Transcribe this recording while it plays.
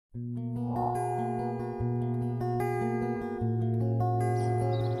How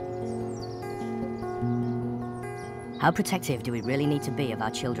protective do we really need to be of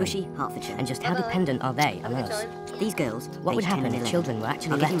our children? Bushy, Hertfordshire. And just how dependent are they on us? These girls, what would happen if children were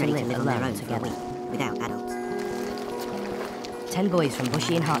actually left to live on their alone own together? for a week, without adults? 10 boys from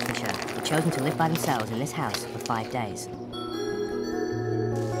Bushy in Hertfordshire were chosen to live by themselves in this house for 5 days.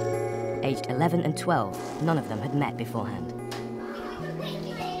 Aged 11 and 12, none of them had met beforehand.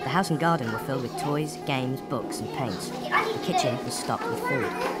 The house and garden were filled with toys, games, books and paints. The kitchen was stocked with food.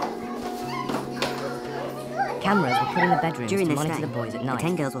 Cameras were put in the bedrooms to monitor the boys at night. The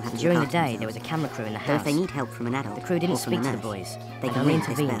 10 girls will have to During the day, there was a camera crew in the house. So if they need help from an adult, the crew didn't or from speak a to nurse, the boys. they can only ring this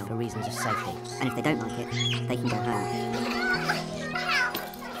intervened bell. for reasons of safety. And if they don't like it, they can go home.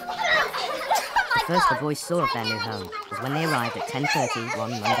 The first the boys saw of their new home was when they arrived at 10:30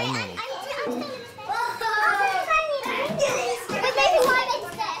 one Monday morning.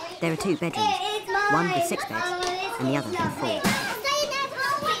 There are 2 bedrooms, one with 6 beds, and the other with 4.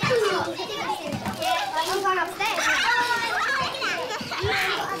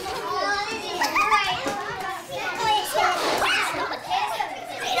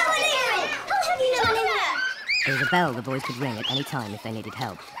 There was a bell the boys could ring at any time if they needed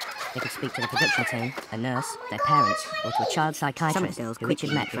help. They could speak to the production team, a nurse, their parents, or to a child psychiatrist who each had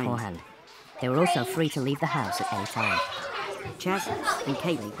met beforehand. They were also free to leave the house at any time. Chaz and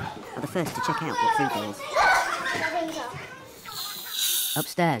Kaylee are the first to check out what food there is.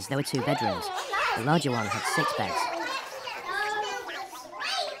 Upstairs, there were 2 bedrooms. The larger one had 6 beds.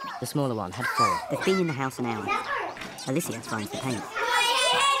 The smaller one had 4. They've been in the house an hour. Alicia finds the paint.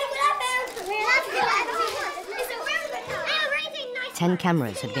 10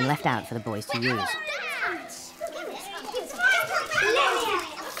 cameras had been left out for the boys to use.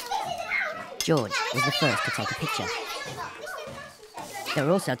 George was the first to take a picture. There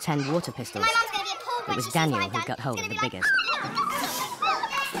were also 10 water pistols. It was Daniel who got hold of the biggest.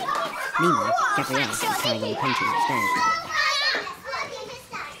 Meanwhile, Gabrielle is carrying the painting upstairs.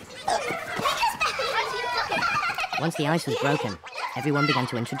 Once the ice was broken, everyone began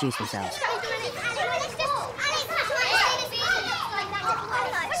to introduce themselves.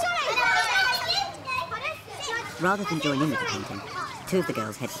 Rather than join in with the painting, 2 of the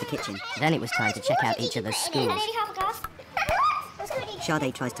girls head to the kitchen. Then it was time to check out each other's schools.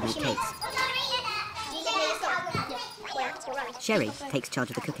 Sade tries to make cakes. Sherry takes charge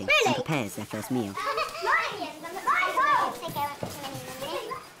of the cooking and prepares their first meal.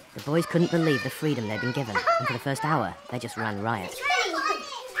 The boys couldn't believe the freedom they'd been given, and for the first hour, they just ran riot.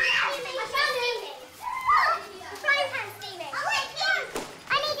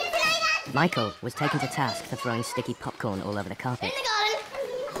 Michael was taken to task for throwing sticky popcorn all over the carpet. In the garden.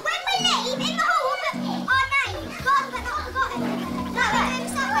 When we leave, in the hall, we'll put our names.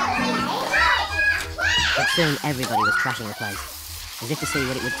 But soon everybody was trashing the place, as if to see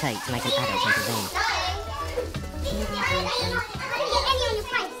what it would take to make an adult intervene.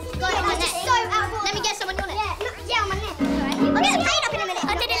 Let me get some on your neck. Yeah, on my neck. I'll get the paint up in a minute.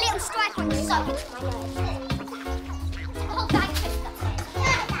 I did a little stripe on your sock.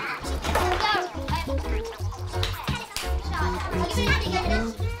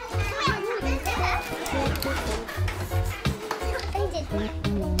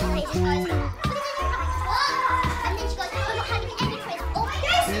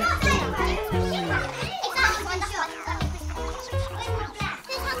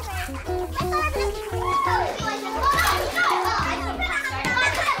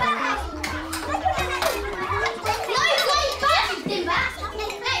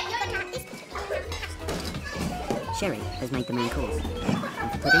 Sherry has made the main course.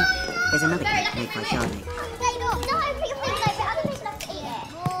 And for pudding, there's another cake made by Sade.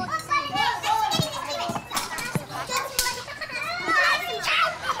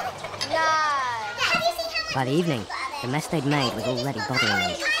 By the evening, the mess they'd made was already bothering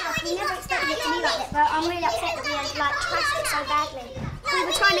them. We never expected it to be like this, but I'm really upset that we had trashed it so badly. We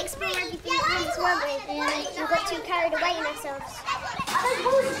were trying to explain everything at once, weren't we? And we got too carried away in ourselves. Those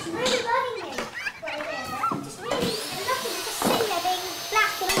balls are just really bugging me. Just really nothing, just sitting there being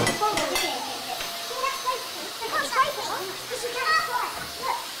black and unfolded, isn't it? They can't scrape it on, because you can't fly.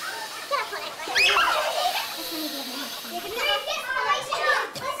 Look, get up on it.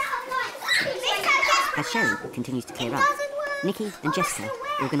 As Sherry continues to clear up, Nikki and Jessica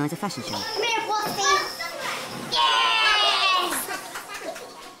organise a fashion show. Come here, Wotsy. Yes!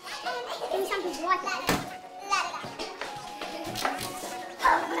 Give me something to like that.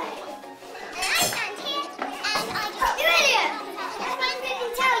 And I stand here and I just... You idiot! That's what I'm going to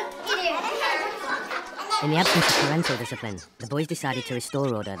tell you, idiot. And then In the absence of parental discipline, the boys decided to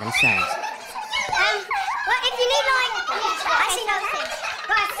restore order themselves. Well, if you need like... I see no things.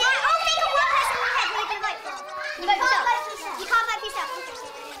 Right, so I'll think of one person in your head who you're going to vote for. You vote for yourself. You can't vote for yourself.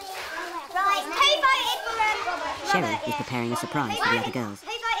 Right, who voted for Robert? Sherry is preparing a surprise for the other girls. Who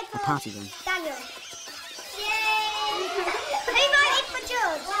voted for... A party room. Daniel. Yay! Who voted for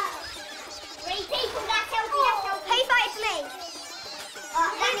George? 3 people, that tells me. Who voted for me?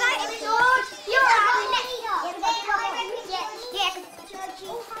 Who voted for George? You're right. Yeah.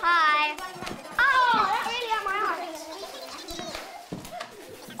 Hi. Oh, that really hurt my eyes.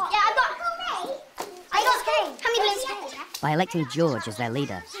 Yeah, I got scared. How many balloons? By electing George as their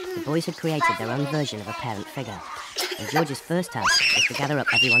leader, the boys had created their own version of a parent figure. And George's first task was to gather up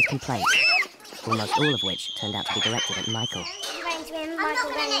everyone's complaints, almost all of which turned out to be directed at Michael.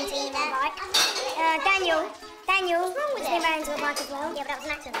 Michael ran into him on a bike. Daniel ran into a bike as well. Yeah, but that was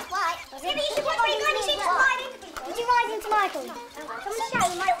an accident. Why? Yeah, but you should Did you ride into Michael? Come and show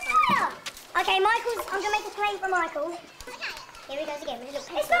Michael. Okay, I'm going to make a claim for Michael. Here he goes again with his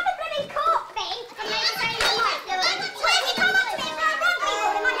little pencil. It's not a bloody court thing. I'm going to make a claim for Michael. What if you come up to me and I run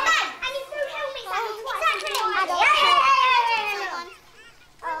people in my bag and you threw helmets at me twice? Exactly.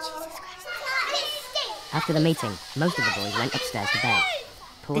 Jesus Christ. After the meeting, most of the boys went upstairs to bed.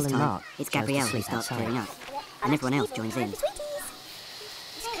 Paul This and time, Mark it's chose to Gabrielle who sleep starts outside. clearing up, and everyone else joins in.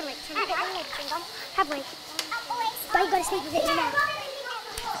 Have we? But you've got to sleep with it in now.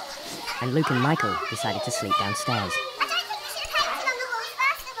 And Luke and Michael decided to sleep downstairs. I don't think we should have taken on the walls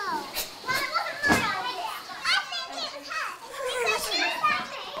first of all. Well, it wasn't real. I think it was her.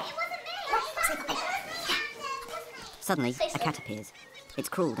 It wasn't me. Suddenly, a cat appears. It's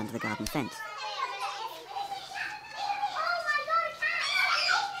crawled under the garden fence.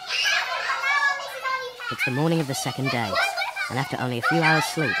 It's the morning of the second day, and after only a few hours'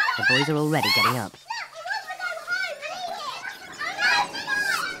 sleep, the boys are already getting up.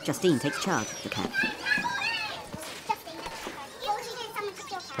 Justine takes charge of the cat.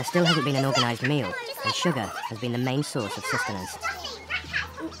 There still hasn't been an organised meal, and sugar has been the main source of sustenance.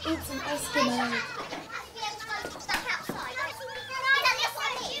 It's an Eskimo.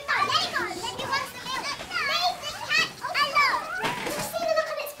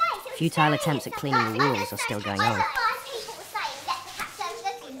 Futile attempts at cleaning the walls are still going on.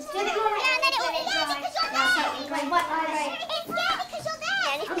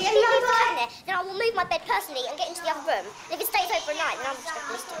 Then I will move my bed personally and get into the other room. And if it stays overnight, then I'm just going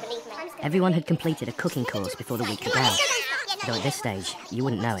to miss it, believe me. Everyone had completed a cooking course before the week began, though at this stage, you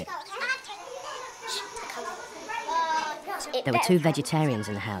wouldn't know it. There were 2 vegetarians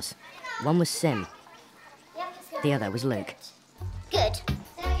in the house. One was Sim, the other was Luke. Good.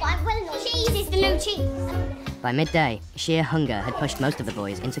 Cheese is the new cheese. By midday, sheer hunger had pushed most of the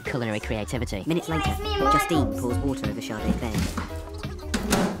boys into culinary creativity. Minutes later, Justine pours water over Sade's bed.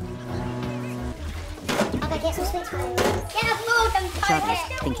 Get some sweets for him. Get a food and Sade,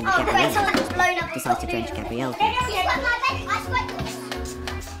 thinking of Gabrielle, decides to drench Gabrielle's bed.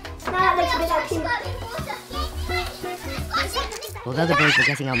 Although the boys were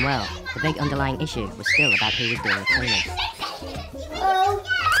getting on well, the big underlying issue was still about who was doing the cleaning.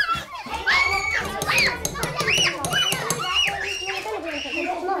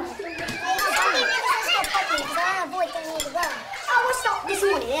 This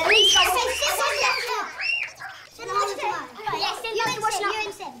morning, at least I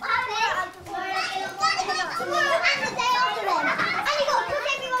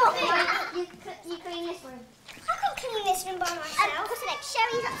you clean this room. I can't clean this room by myself. What's the next?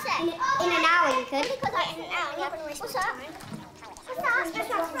 Sherry's upset. In an hour you could. Because like in an hour you haven't wasted time. What's that? That's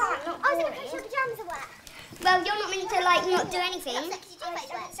fine. I was going to put your pyjamas away. Well, you're not meant to like not do anything.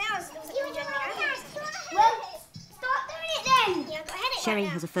 Well, start doing it then. Sherry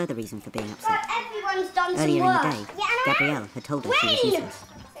has a further reason for being upset. Everyone's done Earlier some in work. the day, Gabrielle had told her she was useless.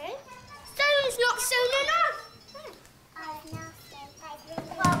 Soon's not soon enough.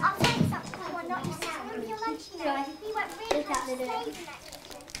 Well, I'll tell you something. Well, not just now. Remember your lunch? You went really late.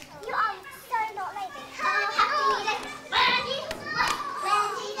 You are so not late. You'll have to eat it.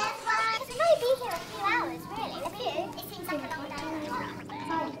 It's only been here a few hours, really. A few? It seems like a long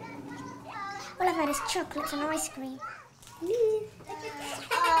time. All I've had is chocolates and ice cream.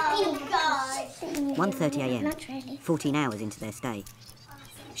 Oh, God. 1:30 a.m., Not really. 14 hours into their stay.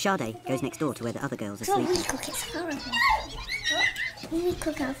 Sade goes next door to where the other girls are When we sleeping. cook, it's horrible. When we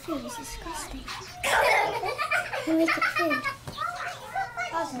cook our food, it's disgusting. When we cook food.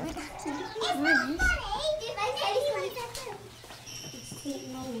 Oh,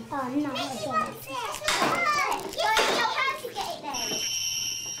 no.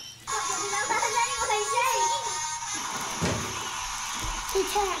 you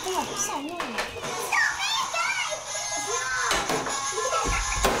turn that door, it's so annoying.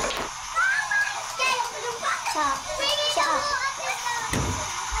 Shut up. Shut up.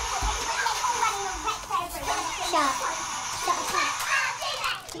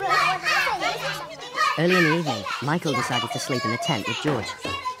 Early in the evening, Michael decided to sleep in the tent with George,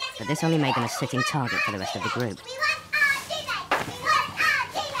 but this only made them a sitting target for the rest of the group.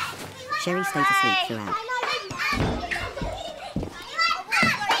 Sherry stayed asleep throughout.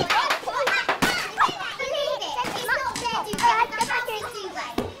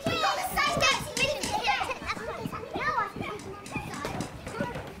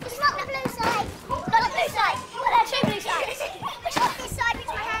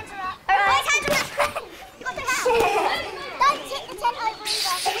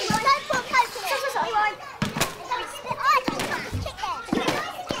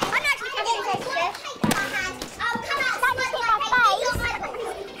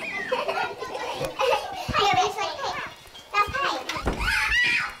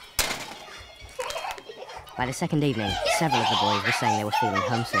 By the second evening, several of the boys were saying they were feeling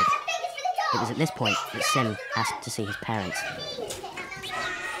homesick. It was at this point that Sim asked to see his parents.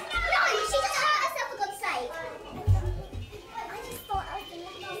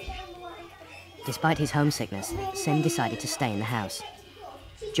 Despite his homesickness, Sim decided to stay in the house.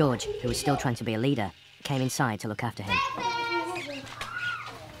 George, who was still trying to be a leader, came inside to look after him.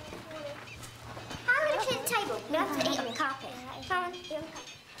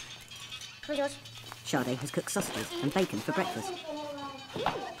 Sade has cooked sausages and bacon for breakfast. You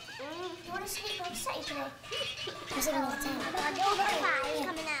want to sleep on Saturday today? I'm sitting on the table.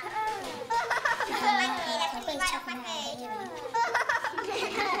 Coming out.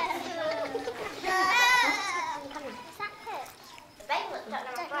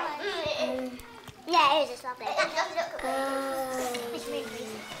 Yeah, it is. It's lovely.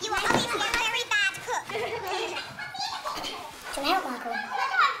 You are obviously a very bad cook. Do you want to help, Michael?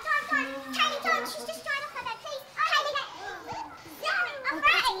 She's just trying to put her teeth. I'm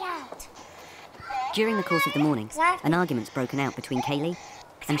pretty loud. During the course of the morning, an argument's broken out between Kaylee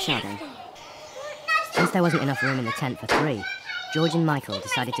and Sade. Since there wasn't enough room in the tent for three, George and Michael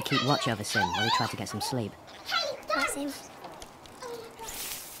decided to keep watch over Sim while he tried to get some sleep.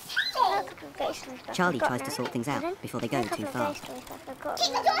 Charlie tries to sort things out before they go too far. Keep the door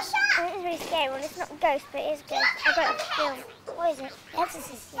shut! It's really scary. Well, it's not a ghost, but it is a ghost. I got a film. What is it?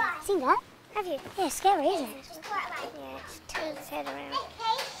 Exorcist. Seen that? Have you? Yeah, it's scary, isn't it? Yeah, it turns its head around.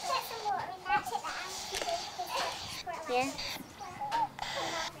 Yeah.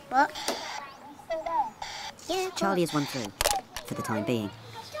 What? Yeah. Charlie has won through, for the time being.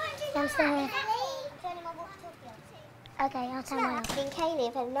 I'm still here. Okay, I'll tell mine. Me and Kaylee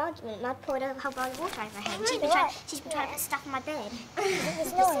have had an argument and I poured a whole bowl of water over her head. She's been trying to put stuff in my bed. It's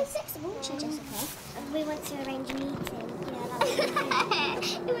so sexy, wasn't she, Jessica? And we went to arrange a meeting.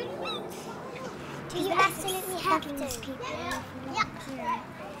 Do you absolutely have to keep it? Yeah.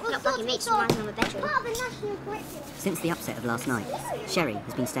 Not fucking me, she's lying on my bedroom. Since the upset of last night, Sherry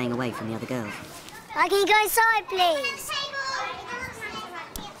has been staying away from the other girls. Can you go inside, please?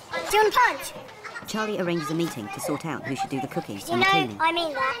 Do you want a punch? Charlie arranges a meeting to sort out who should do the cooking You and the know, cleaning. I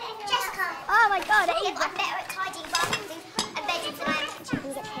mean that. Jessica! Oh my god, I'm better at tidying bathrooms and bedrooms than I am kitchen.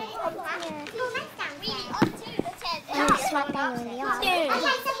 You get paid. Smack down in the eye.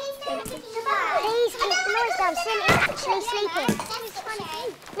 Please keep the noise down. Sim is actually sleeping.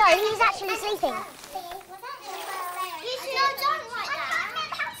 No, he's actually sleeping.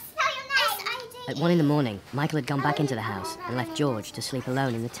 At 1 in the morning, Michael had gone back into the house and left George to sleep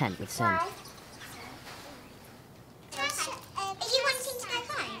alone in the tent with Sim.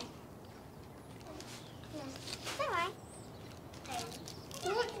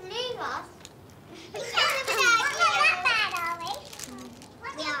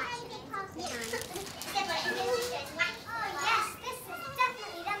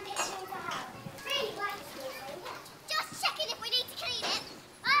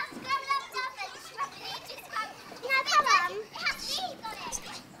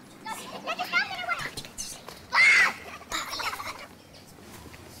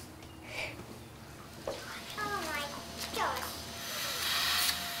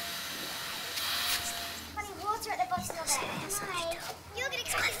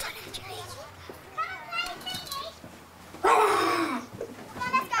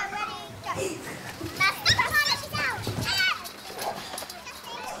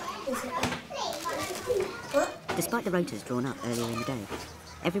 Despite the rotors drawn up earlier in the day,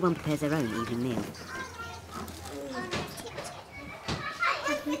 everyone prepares their own evening meal.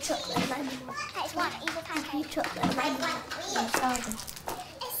 Chocolate lemon. That is one. Chocolate lemon.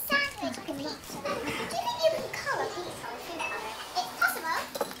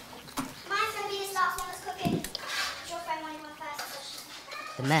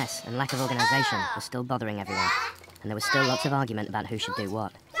 mess and lack of organisation was still bothering everyone, and there was still lots of argument about who should do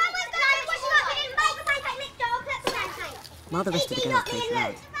what. While the rest of the girls played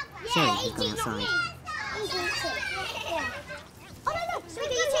around, Sherry had gone outside. Oh no, so we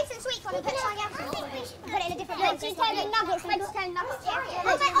do your chips and sweet corn and put something else in it. Put it in a different place. Vegetarian nuggets. Vegetarian nuggets. Yeah.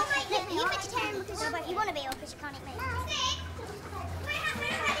 I'll make it. You're vegetarian because you want to be, or because you can't eat meat.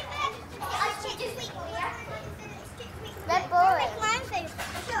 They're boring. My own food.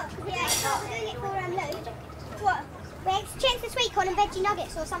 Sure. Yeah. We're doing it for Luke. What? Chips and sweet corn and veggie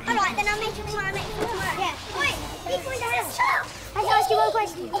nuggets or something. Alright, then I'll make it tomorrow. Yeah. Wait. People in the house. I can ask you one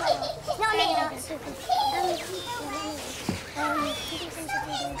question. No, I mean answer.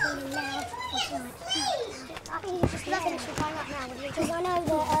 I think you just love it if you're going up now, because I know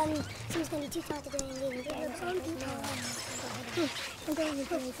that someone's going to be too tired to do anything.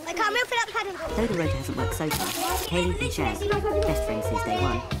 I can't move it up, Adam. Though the rota hasn't worked so far, Kaylee and Shaz, best friends since day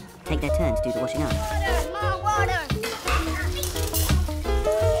one, take their turn to do the washing up. More water.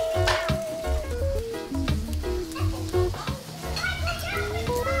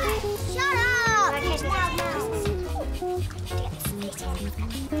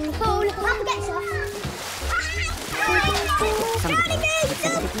 Some of the girls have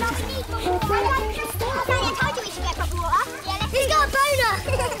sensitive beauty standards. I told you we should get proper water. He's got a boner.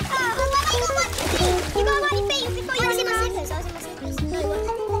 You got money feet before you was in my slippers.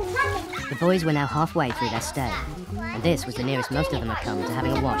 The boys were now halfway through their stay, and this was the nearest most of them had come to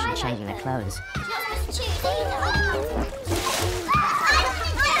having a wash and changing their clothes.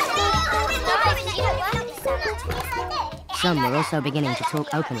 Some were also beginning to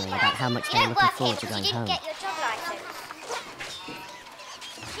talk openly about how much they were looking forward to going home.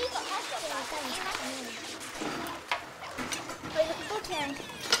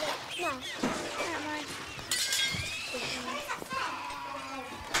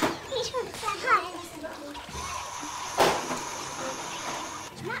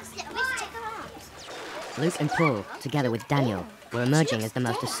 Luke and Paul, together with Daniel, were emerging as the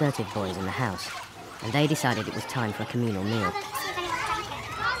most assertive boys in the house, and they decided it was time for a communal meal.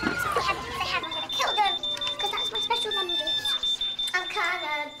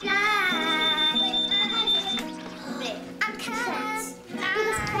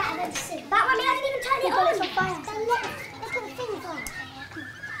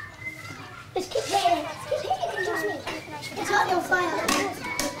 Just keep hitting it. Keep hitting it. Trust me. It's hot on fire.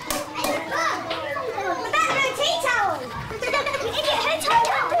 With that no tea towel. You idiot. Who told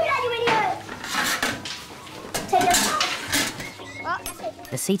you to do that, you idiot? Take it. What?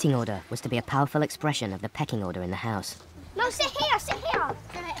 The seating order was to be a powerful expression of the pecking order in the house. No, sit here. Sit here.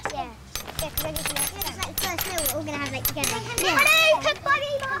 Yeah. Yeah, because we're going to it's like the first meal we're all going to have like together. Yeah. Hello, cook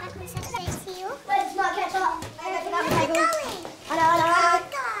buddy. Where's the smart ketchup? I know.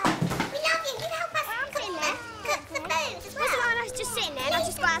 Just sitting there and I'll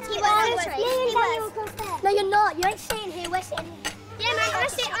just go out to get No, you're not. You ain't sitting here. We're sitting here. Yeah, man. I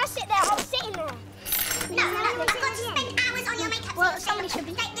sit there. I'm sitting there. No, you've got to spend hours on your makeup. Well, somebody should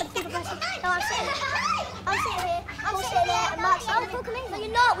be. No, I'm sitting here. I'm sitting here. I'm sitting there and Mark's on. No,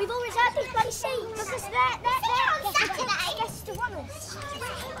 you're not. We've always had these bloody seats. Because they're on Saturday. Guests to want us.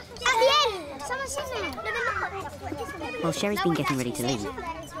 At the end. Someone's sitting there. No, they're not. While Sherry's been getting ready to leave,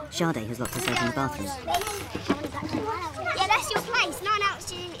 Sade has locked herself in the bathroom. Yeah, that's your place. No one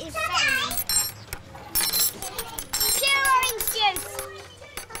else is saying. Pure orange juice.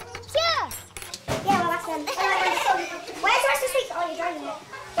 Pure. Yeah, well, that's them. Where's the rest of the sweets? Oh, you're driving it.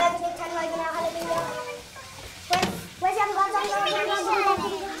 Where's the big 10 over now? Hallelujah. Where's the other ones? Who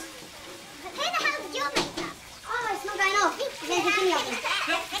the hell did your makeup? Oh, it's not going off. It's going to continue up there.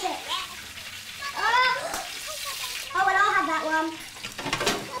 Oh, well, I'll have that one.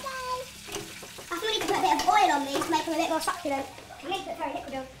 I think we need to put a bit of oil on these to make them a bit more succulent. We need to put very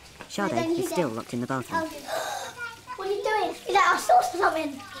liquid on. Sade is still locked in the bathroom. What are you doing? Is that our sauce or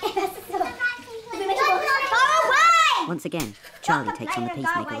something? Yeah, that's the sauce. Oh, away! Once again, Charlie takes on the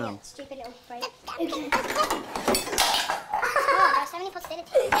peacemaker role. Stupid little freak. Oh, there's so many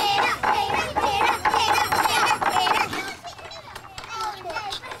possibilities.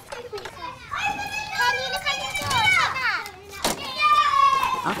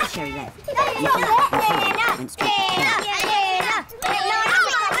 After Sherry left, Nikki and Harlan went straight to the tent.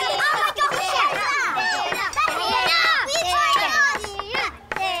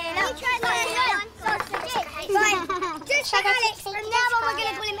 Alex, from now on we're going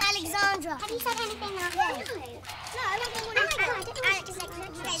to call him Alexandra. Have you said anything else? No, I don't know what Alex is like.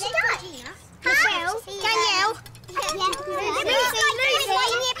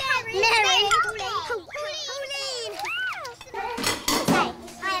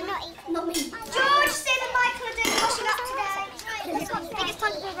 think it's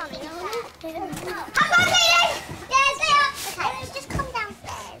time to go running. Come on, Lily! Yes, Lily! Okay, let's just come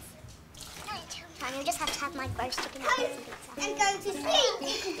downstairs. And you'll just have to have my roast chicken and go to sleep,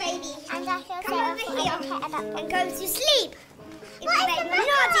 baby. And I shall say and go to sleep.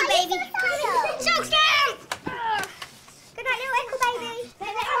 Naughty baby. Socks down! Good night, little Echo baby.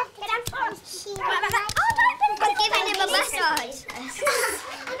 Get down. I'm giving him a massage.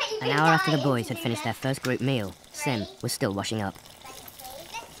 An hour after the boys had finished their first group meal, Sim was still washing up.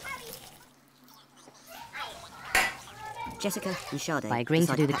 Jessica and Sade. By agreeing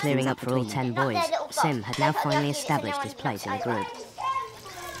to do the clearing up for all 10 boys, Sim had now finally established his place in the group.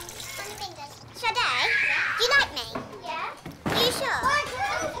 Sade, do you like me? Yeah. Are you sure?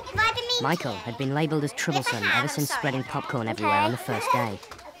 Michael had been labelled as troublesome ever since spreading popcorn everywhere on the first day.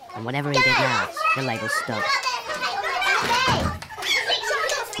 And whatever he did now, the label stuck.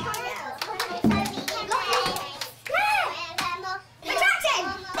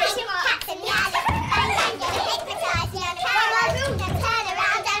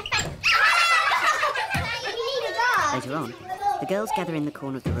 Later on, the girls gather in the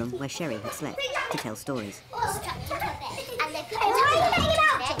corner of the room where Sherry had slept to tell stories. And they put and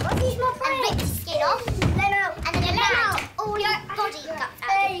rip the skin off. And then all your body guts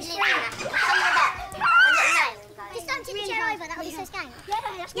out. Just don't tip the chair over, that would be so scary.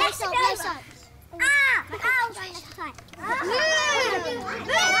 No soap, no soap.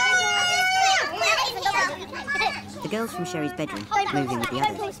 The girls from Sherry's bedroom move in with the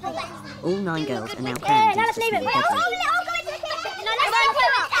others. All 9 girls are now crammed into the small bedroom.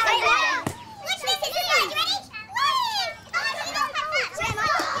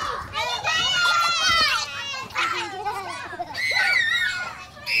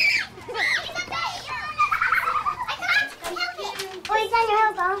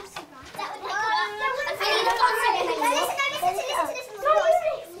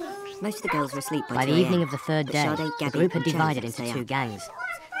 Most of the girls were asleep by the evening of the third day. The group had divided into 2 gangs.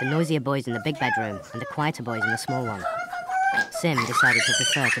 The noisier boys in the big bedroom and the quieter boys in the small one. Sim decided to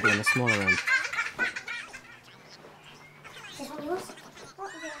prefer to be in the smaller room.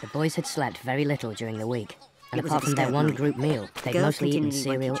 The boys had slept very little during the week, and apart from their one group meal, they'd mostly eaten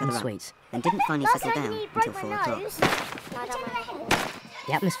cereal and sweets. And didn't finally settle down until 4 o'clock.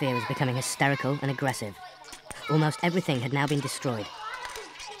 The atmosphere was becoming hysterical and aggressive. Almost everything had now been destroyed.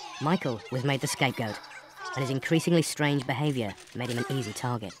 Michael was made the scapegoat, and his increasingly strange behaviour made him an easy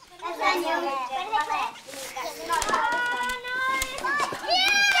target.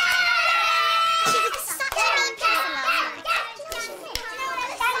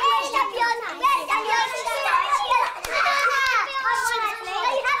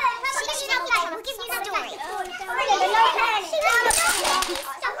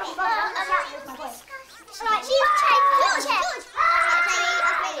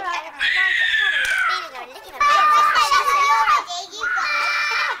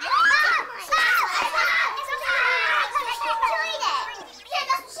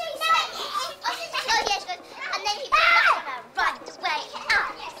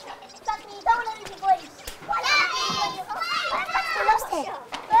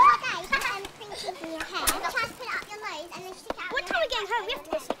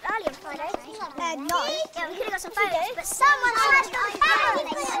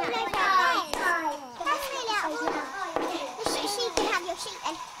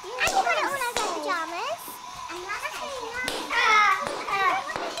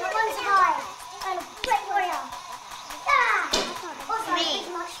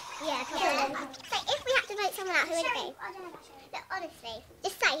 Honestly,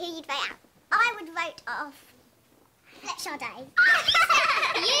 just say who you'd vote out. I would vote off Sade.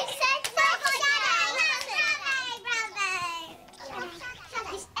 You said Sade! Bravo!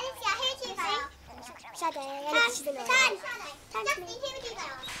 Alicia, who would you vote? Sade. Daphne, who would you vote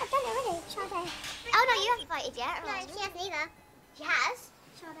off? I've done it already, Sade. Oh no, you haven't voted yet. No, she hasn't either. She has?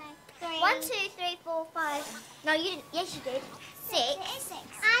 Sade. 1, 2, 3, 4, 5. No, you didn't. Yes, you did. 6.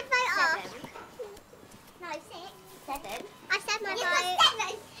 I'd vote off. No, 6. 7. I said my vote. You've got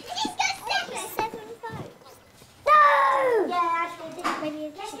 7. He's got 7. 7 votes. No! Yeah, actually, maybe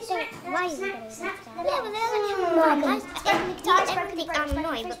you should do it. Why are you doing it? Yeah, but they're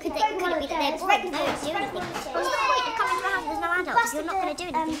annoying, but could it be that they're bored and don't do anything? What's the point of coming to a house with no adults if you're not going to do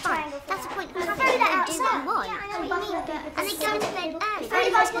anything fun? That's the point of coming to and do what you want. And they go to bed early. Very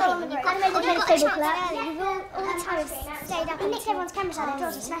nice game, and you've got a chance early. You've all the time stayed up. And nicked everyone's cameras out of the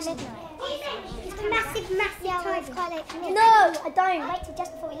drawers and smashed midnight. It's a massive time. It's quite late for me. No, I don't. Wait till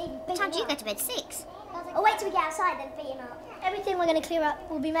just before we leave. What time do you go to bed? 6? I'll wait till we get outside, then beat him up. Everything we're going to clear up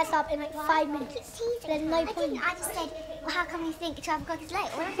will be messed up in like 5 minutes. There's no point. I just said Well, how come you think 12 o'clock is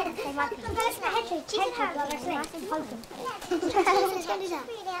late? Well, I thought they might be. Let's go ahead to cheese and carrots. Let's go do that.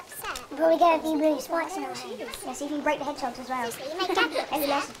 Really upset. We'll probably get a few blue spikes in our hair. Yeah, see if you can break the hedgehogs as well. You made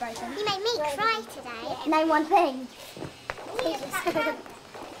everything else is broken. You made me cry today. Name one thing.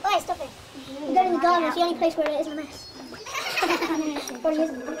 Wait, stop it. You go in the garden, it's the only place where it isn't a mess. Probably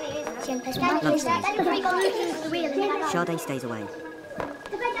isn't. It's the only place where it isn't. Sade stays away.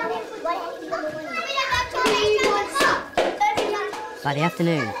 By the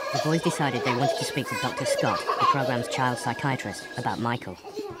afternoon, the boys decided they wanted to speak to Dr. Scott, the programme's child psychiatrist, about Michael.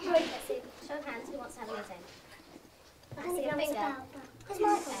 Show of hands, who wants to have a meeting? Where's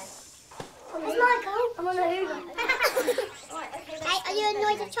Michael? Where's Michael? I'm on the Hoover. Hey, are you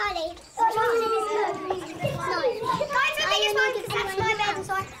annoyed at Charlie? No. Guys, I think it's mine because that's my bed,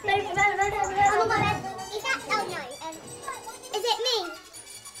 so I'm on my bed. Is that? Oh no. Is it me?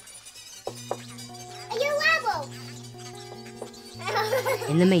 Are you a werewolf?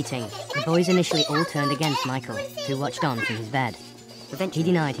 In the meeting, the boys initially all turned against Michael, who watched on from his bed. He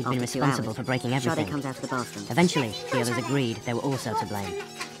denied he'd been responsible for breaking everything. Sade comes out of the bathroom. Eventually, the others agreed they were also to blame.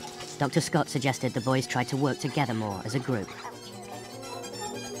 Dr. Scott suggested the boys try to work together more as a group.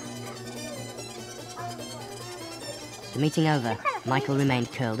 The meeting over, Michael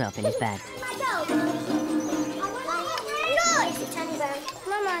remained curled up in his bed.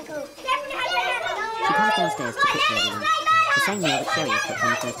 She comes downstairs to cook for everyone. The same meal that Sherry had cooked on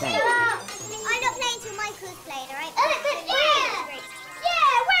the first day. I'm not playing till Michael's played, alright?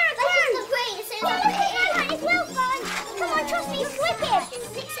 Yeah, where are you? It's well fun. Come on, trust me, you'll flip it.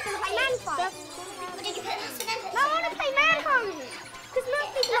 Play man fight. No, I want to play man hunt. Because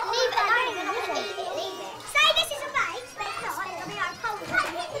nothing's not leave it. Say this is a base, but it's not. I mean, I'm cold.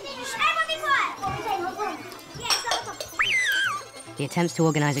 Everyone be quiet. The attempts to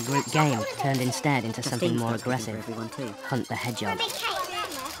organise a group game turned instead into something more aggressive. Everyone too. Hunt the hedgehog. Oh,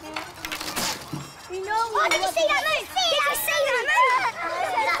 did you see that move? Did you see that move?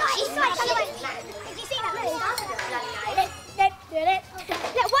 Did you see that move?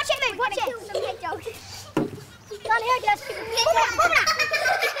 Watch it move, watch it.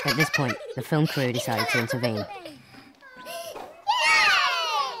 At this point, the film crew decided to intervene.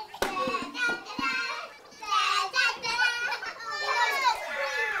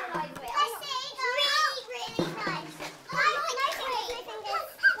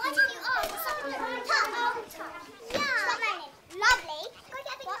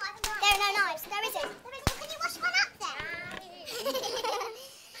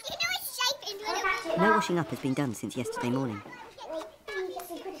 No washing up has been done since yesterday morning.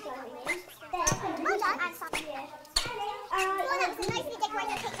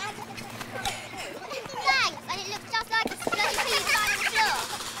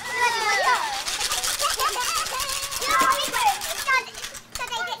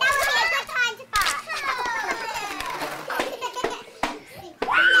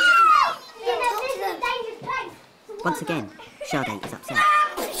 Once again, Sade is upset.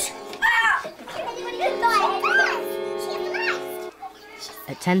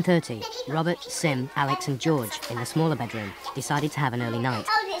 At 10:30, Robert, Sim, Alex and George, in the smaller bedroom, decided to have an early night.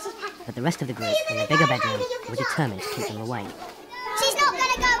 But the rest of the group, in the bigger bedroom, were determined to keep them awake. She's not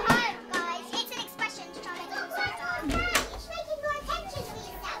going to go home, guys. It's an expression to try and get She's making more attention to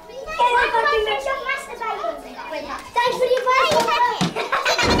yourself. Thanks for your packet.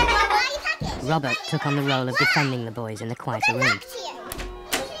 Robert took on the role of defending the boys in the quieter room.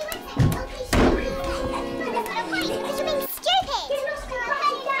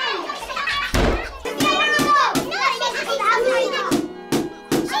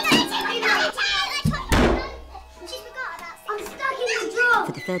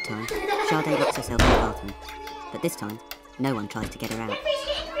 For the third time, Sade locks herself in the bathroom. But this time, no one tries to get her out.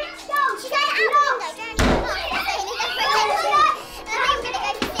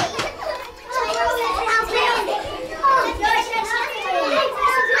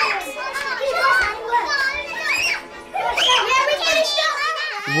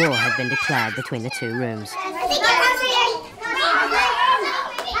 War had been declared between the two rooms.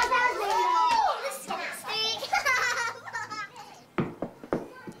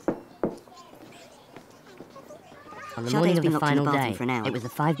 On the morning of the final day, it was the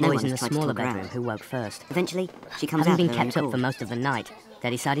 5 boys in the smaller bedroom who woke first. Eventually, she comes out. Having been kept up for most of the night, they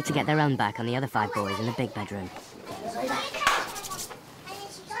decided to get their own back on the other 5 boys in the big bedroom.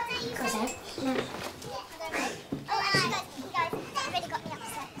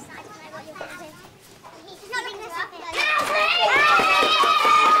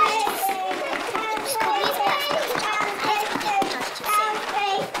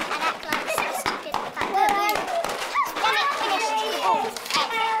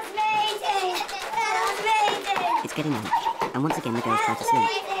 It's getting late, and once again the girls try to sleep.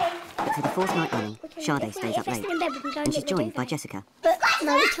 But for the fourth night running, Sade stays up late, and she's joined by Jessica. But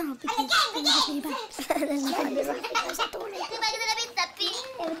no, we can't because we have to be back. There's nothing to be right because I don't know.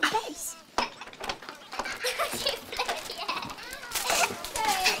 With the beds.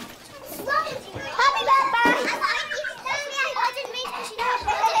 Happy birthday! I didn't mean to push you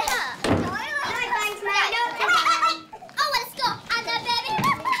out. No, thanks, mate. Oh, well, stop. And then, baby.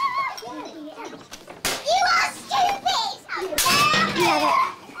 You are stupid!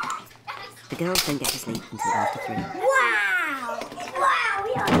 Yeah. The girls don't get to sleep until after 3. Wow! Wow,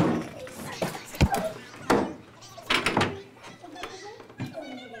 we are...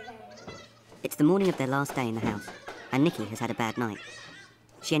 It's the morning of their last day in the house, and Nikki has had a bad night.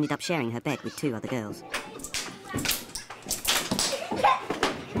 She ended up sharing her bed with 2 other girls.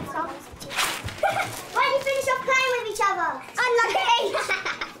 Why don't you finish off playing with each other? Unlucky!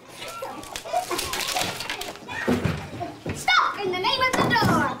 Stop! In the name of the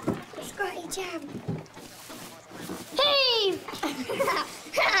door! Scotty jam. Heave!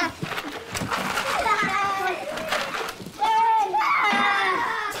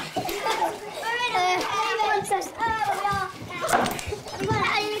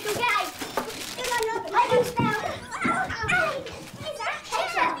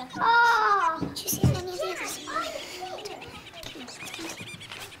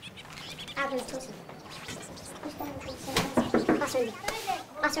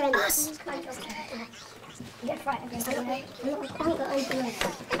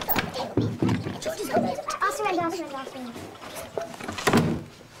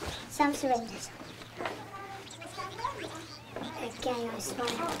 Sam surrenders. Again, I swear.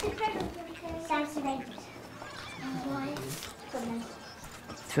 Sam surrenders.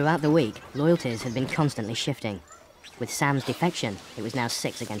 Throughout the week, loyalties had been constantly shifting. With Sam's defection, it was now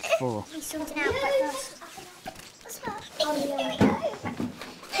 6 against 4. He's sorting out breakfast. What's that? Oh, yeah.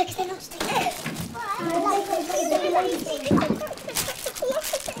 Because they're not sticking.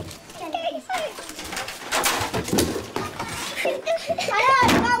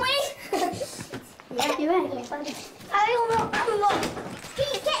 Yeah, you're right. Yeah, fine. I'm not. Can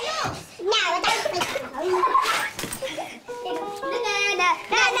you get lost? No, I don't think so.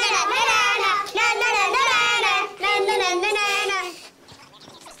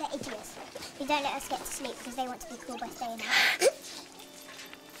 They're idiots. They don't let us get to sleep because they want to be cool by staying out.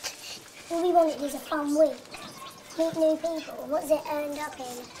 All we wanted is a fun week. Meet new people. What does it end up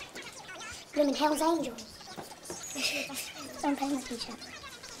in? Blooming Hell's Angels. Don't play my teacher.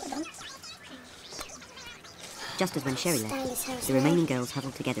 Well done. Just as when Sherry left, the remaining girls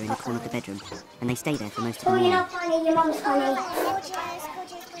huddled together in a corner of the bedroom, and they stay there for most of the Oh, you're morning. not funny, your mum's funny. Do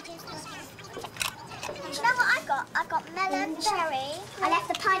you know what I've got? I've got melon, cherry. I left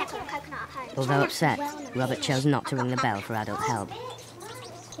the pineapple and coconut at home. Although upset, Robert chose not to ring the bell for adult help.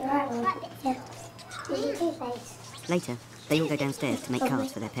 You're right, Robert. Yeah. You're two-faced. Later, they all go downstairs to make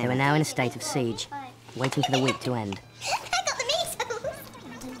cards for their They were parents. now in a state of siege, waiting for the week to end. I got the measles.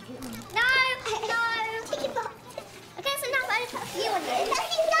 No. Take it back. I guess enough. I only put a few on you. No,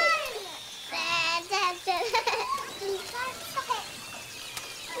 you don't. Stop it.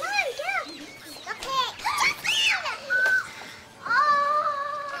 No, girl. Stop it. Oh,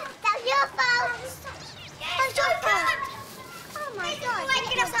 that's your fault. That's your fault. Oh my God. I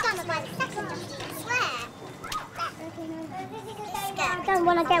could have done it by the second. I swear. I don't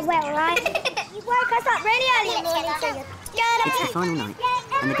want to get wet, right? You woke us up really early in the morning, so you're It's the final night,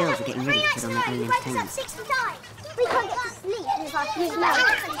 and the girls are getting ready to put on their own entertainment. We can't get to sleep. It's like you smell.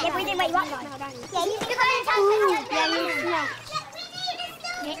 Yeah, we didn't wake you up. Yeah, you can go and tell me. Yeah, you smell.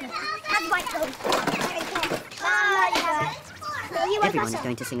 Have white clothes. Everyone is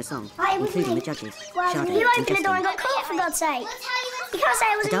going to sing a song, including the judges, Sade You and opened the door and Justin. got caught, for God's sake. You can't say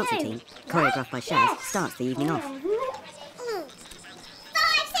it The wasn't dancing you. team, choreographed by Shaz, starts the evening off. 5, 6,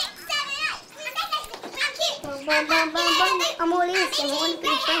 7, 8. I'm all ears, so I want to be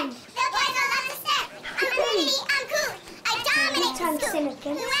friends. Time to sing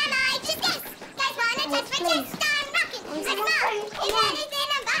again. Who am I? Just guess. Guys, one, and touch my chest. I'm rocking. And I'm out. Is anything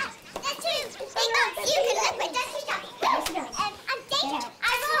about? There's 2 big bugs. You can look, but don't you stop. I'm dangerous.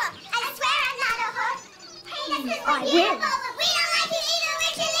 I roar. I swear I'm not a whore. Hey, that's because we're beautiful, but we don't like it either.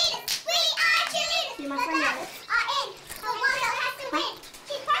 We're cheerleaders. We are cheerleaders. The girls are in. The one girl has to win.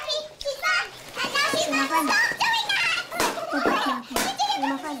 She's happy. She's fun. And now she's going to stop doing that. We did it.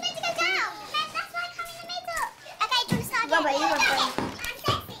 We're meant to go down. That's why I come in the middle. Okay, do you want to start again? Robert, you were funny. I'm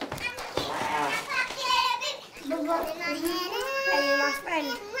sexy. I'm cute. I'm popular. Are you my friend?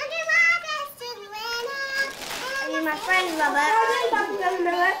 Are you my friend, Robert?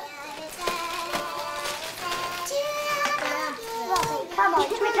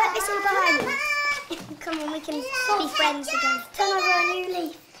 we let this all behind us? Come on, we can be friends again. Turn over a new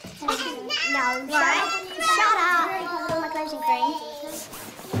leaf. No, right? Shut up. All my closing frames.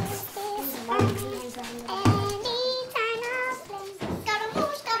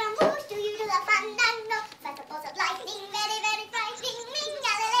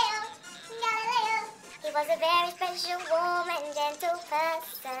 He was a very special, warm and gentle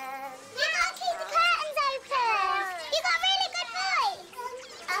person. You gotta keep the curtains open. You got a really good voice.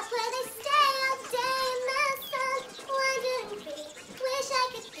 Up where they stay all day in the sun. Wondering free, wish I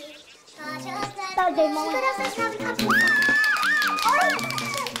could be part of that. Could also travel couple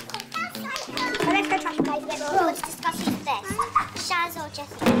let's go trash guys again. We'll discuss who's best. Shaz or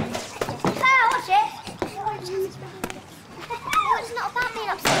Jessica? Watch it. It's not about being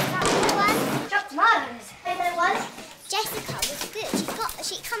upset about one. Drop tomatoes. Jessica was good.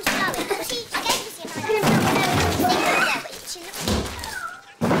 She comes flowing. I gave Lucy a nice but she looked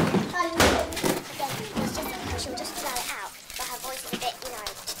she'll just blow it out. But her voice is a bit,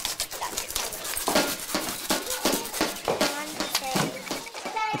 that's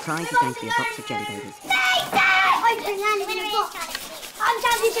The prize is going to be a box of jelly babies. I'm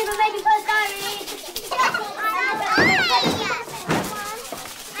championship of making first diary.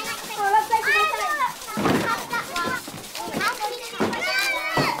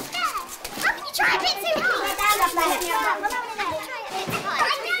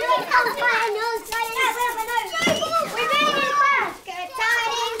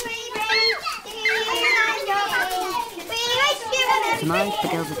 Tomorrow, the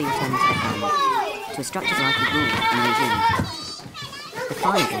girls will be returning to their families, to a structure like a rule in a museum. The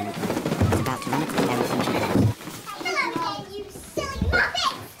final game is about to run up the parents and children. You silly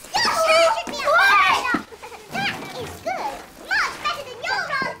muppet! That is good! Much better than your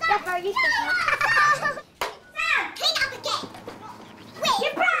roll! That's very useful. Sam, clean up again! Wait,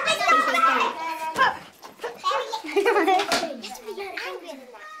 you're proud!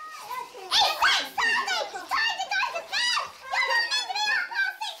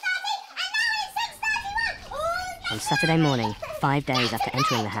 On Saturday morning, 5 days after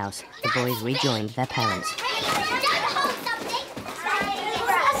entering the house, the boys rejoined their parents.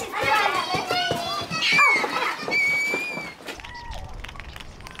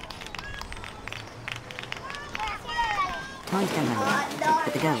 Time's gone home,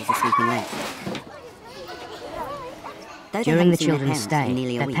 but the girls are sleeping late. During the children's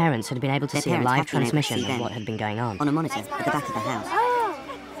stay, their parents had been able to see a live transmission of what had been going on. On a monitor at the back of the house.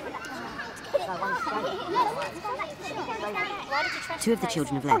 Two of the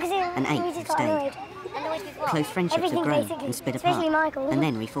children have left, and 8 have stayed. Close friendships have grown and split apart, and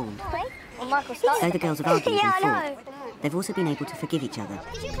then reformed. Though the girls have argued and fought, they've also been able to forgive each other,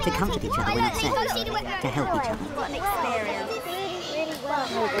 to comfort each other when upset, to help each other.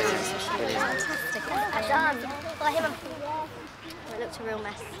 It looked a real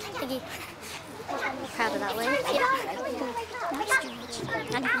mess. Proud of that one.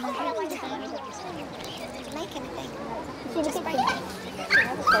 Make anything. Just break it.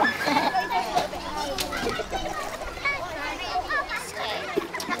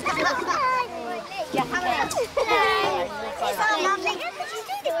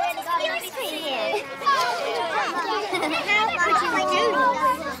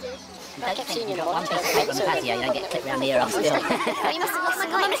 I've seen you one piece of paper on the patio, you don't get clipped round the ear, I'm still. You must have lost my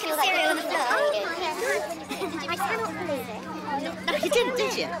God, cereal on the floor. I cannot believe it. No, you didn't,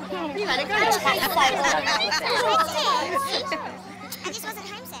 did you? You had a great time. I just wasn't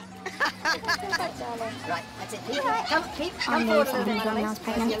homesick. Right, that's it. Come forward a little bit. When I was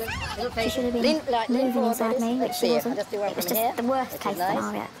pregnant. She should have been moving inside me, which she wasn't. It was just the worst case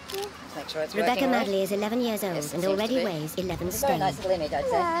scenario. Rebecca Madley is 11 years old and already weighs 11 stone. Nice little image, I'd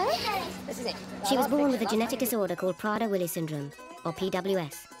say. This is it. She was born with a genetic disorder called Prader-Willi syndrome, or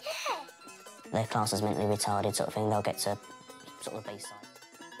PWS. They're classed as mentally retarded sort of thing. They'll get to sort of the B-side.